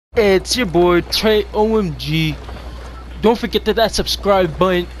It's your boy Trey OMG. Don't forget that subscribe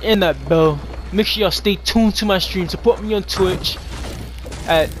button and that bell. Make sure y'all stay tuned to my stream. Support me on Twitch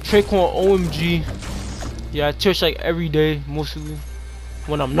at TreyOMG. Yeah, I Twitch like every day, mostly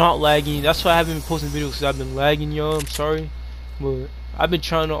when I'm not lagging. That's why I haven't been posting videos because I've been lagging, y'all. I'm sorry, but I've been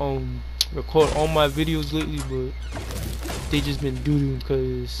trying to record all my videos lately, but they just been doo-doo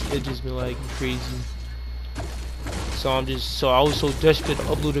because it just been like crazy. So I was so desperate to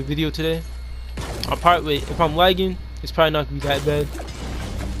upload a video today. I'll probably wait, if I'm lagging, it's probably not gonna be that bad.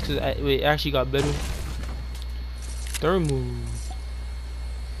 Cause it actually got better. Thermal.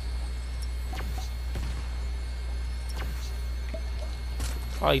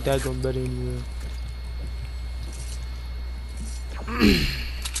 I like that gun better anyway.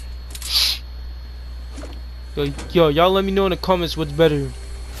 Yo, y'all let me know in the comments what's better.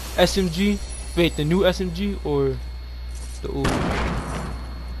 SMG? Wait, the new SMG or the old? I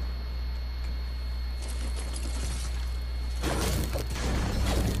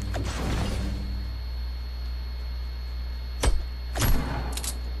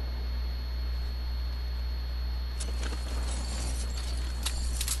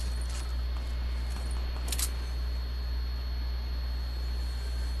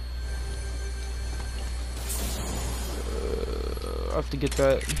have to get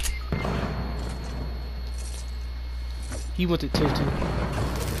that. He went to tilted.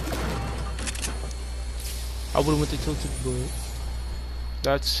 I would've went to tilted, but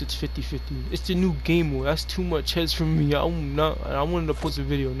it's 50-50. It's the new game mode. That's too much heads for me. I wanted to post a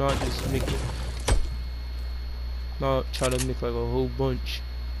video, not just make it. Not try to make like a whole bunch.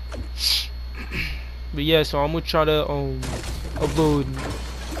 But yeah, so I'm gonna try to upload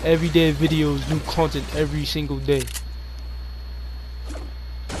everyday videos, new content every single day.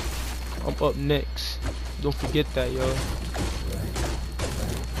 I'm up next. Don't forget that, y'all.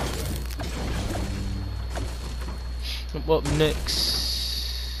 I'm up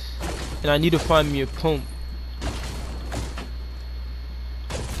next. And I need to find me a pump.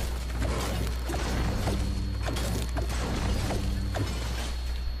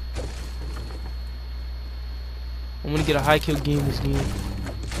 I'm gonna get a high kill game this game.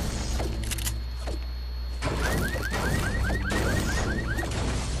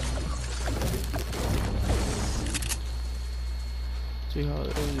 See how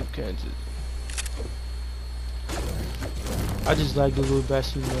you can't. I just lagged a little bit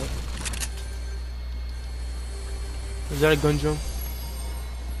seeing that. Is that a gun drum?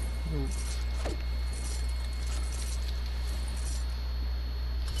 Nope.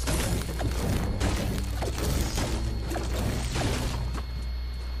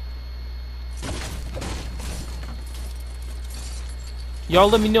 Y'all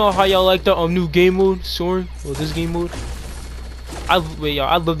let me know how y'all like the new game mode, Soaring, or this game mode. Wait, y'all,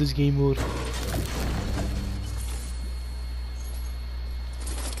 I love this game mode.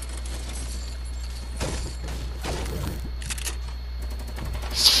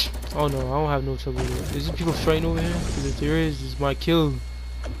 Oh no, I don't have no trouble with it. Is there people fighting over here? Because if there is, it's my kill.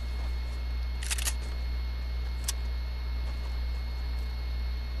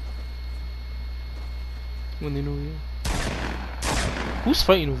 When they know here. Who's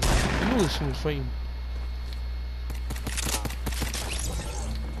fighting over here? I know there's someone fighting.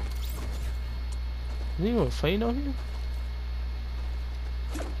 Is anyone fighting out here?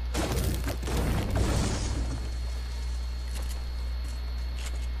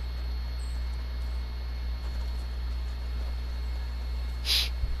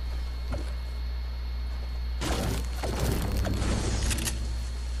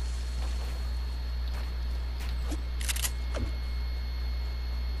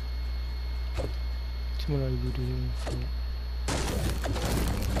 What are you doing?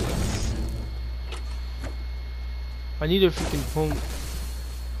 I need a freaking pump.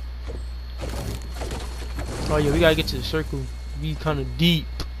 Oh yeah, we gotta get to the circle. Be kind of deep,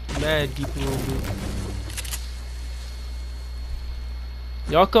 mad deep a little bit.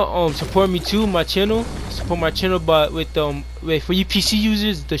 Y'all can support me too, my channel. Support my channel by wait, for you PC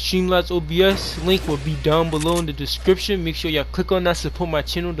users, the Streamlabs OBS link will be down below in the description. Make sure y'all click on that, support my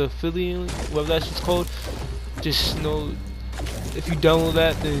channel, the affiliate link, whatever that's just called. Just know if you download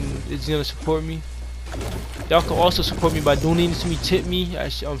that, then it's gonna support me. Y'all can also support me by donating to me, tip me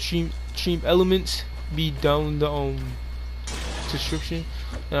at stream elements. Be down in the description.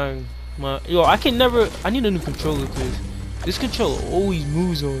 Yo, I need a new controller because this controller always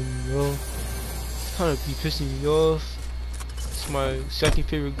moves on me, yo. It's kind of be pissing me off. It's my second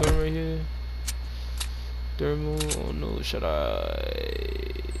favorite gun right here. Thermal. Oh no, should I?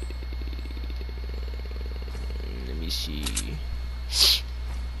 Let me see.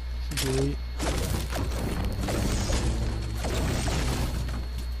 Great.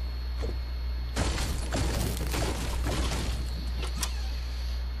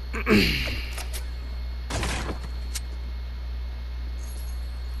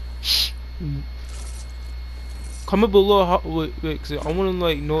 Comment below how, wait, cause I wanna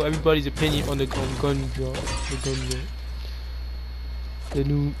like know everybody's opinion on the gun drop, the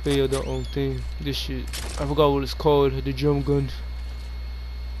new the thing, this shit. I forgot what it's called, the drum gun.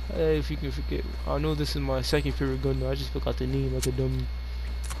 Hey, if you can forget, I know this is my second favorite gun though. I just forgot the name like a dummy.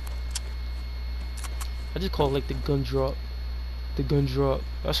 I just call it like the gun drop. The gun drop.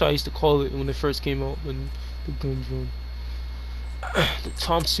 That's what I used to call it when it first came out. When the gun drop. The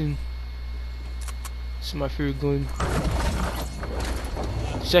Thompson. This is my favorite gun.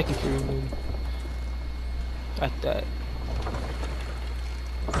 Second favorite gun. At that.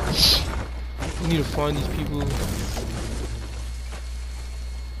 We need to find these people.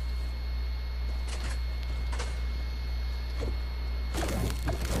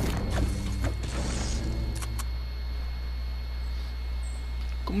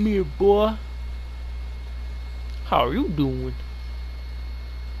 Come here, boy. How are you doing?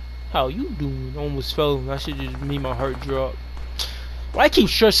 How you doing? Almost fell. That shit just made my heart drop. Well, I keep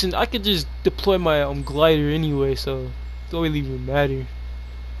stressing. I could just deploy my glider anyway, so it don't really even matter.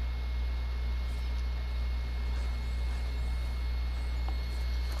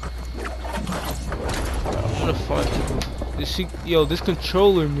 I wanna find people. This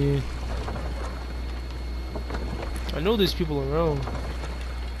controller, man. I know there's people around.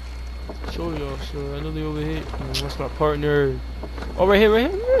 Show y'all, so I know they over here. That's my partner. Oh, right here, right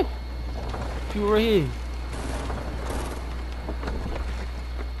here, right here. People right here.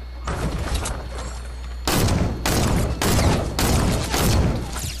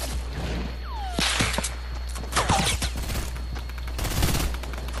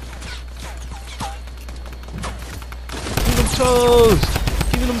 Give me them toes.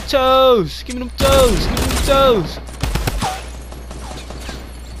 Give me them toes. Give me them toes. Give me them toes.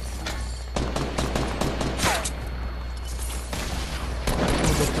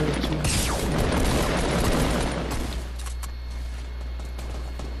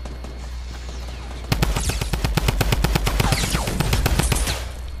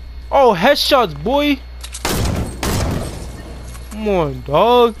 Oh, headshots, boy. Come on,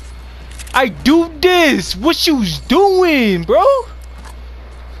 dog. I do this. What you's doing, bro?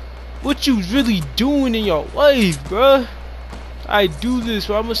 What you's really doing in your life, bro? I do this.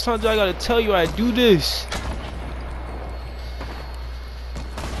 Bro. How much times do I gotta tell you I do this?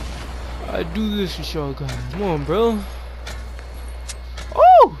 I do this with y'all guys. Come on, bro.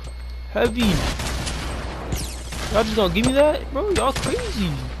 Oh, heavy. Y'all just gonna give me that? Bro, y'all crazy.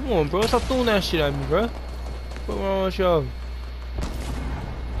 Come on, bro. Stop throwing that shit at me, bro. What's wrong with y'all?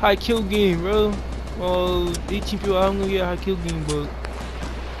 High kill game, bro. Well, 18 people, I'm gonna get a high kill game, but...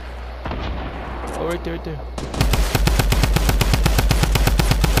 Oh, right there, right there.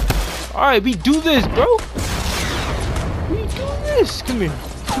 Alright, we do this, bro. We do this. Come here.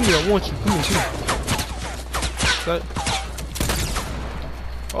 Come here, I want you. Come here, come here.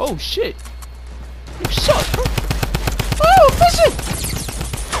 Oh, shit. You suck, bro. Oh, I'm missing!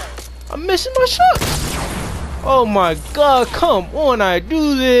 I'm missing my shots! Oh my god, come on, I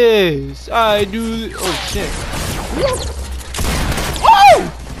do this! I do this. Oh shit.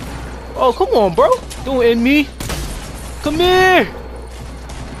 Oh! Oh, come on, bro. Don't end me. Come here!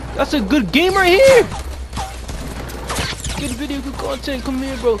 That's a good game right here! Good video, good content. Come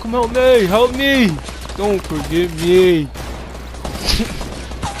here, bro. Come help me. Help me! Don't forget me.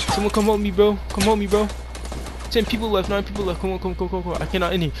 Someone come help me, bro. Come help me, bro. 10 people left, 9 people left. Come on, come on. I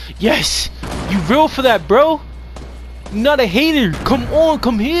cannot end here. Yes! You real for that, bro? You're not a hater. Come on,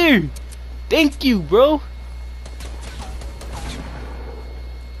 come here. Thank you, bro.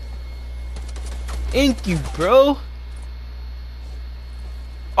 Thank you, bro.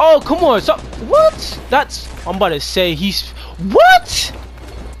 Oh, come on. So, what? That's... I'm about to say he's... What?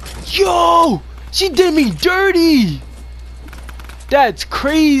 Yo! She did me dirty. That's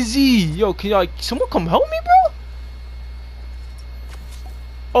crazy. Yo, can y'all... Someone come help me, bro?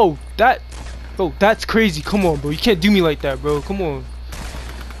 Oh, that... Bro, that's crazy. Come on, bro. You can't do me like that, bro. Come on.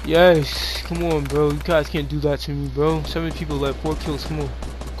 Yes. Come on, bro. You guys can't do that to me, bro. 7 people left. 4 kills. Come on.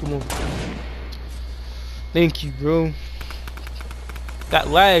 Come on. Thank you, bro. That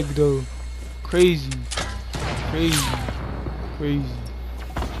lag, though. Crazy. Crazy. Crazy.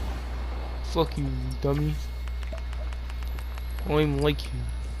 Fuck you, dummy. I don't even like you.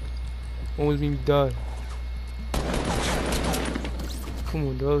 Almost made me die. Come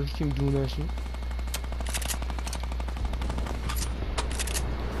on, dog. You can't be doing that shit.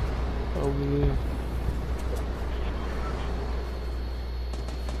 Over there.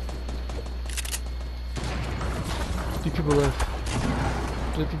 Three people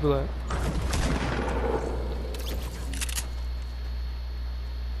left. Three people left.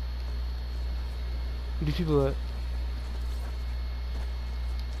 Three people left.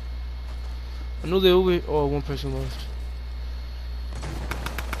 I know they over. Oh, one person left.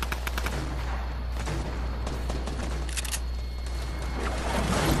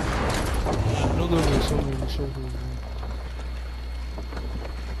 I know there was somebody in the circle.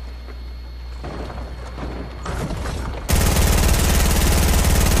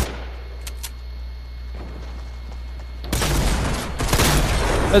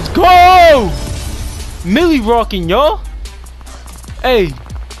 Let's go! Millie rocking, y'all. Hey,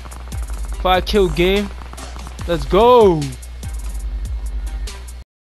 5 kill game. Let's go.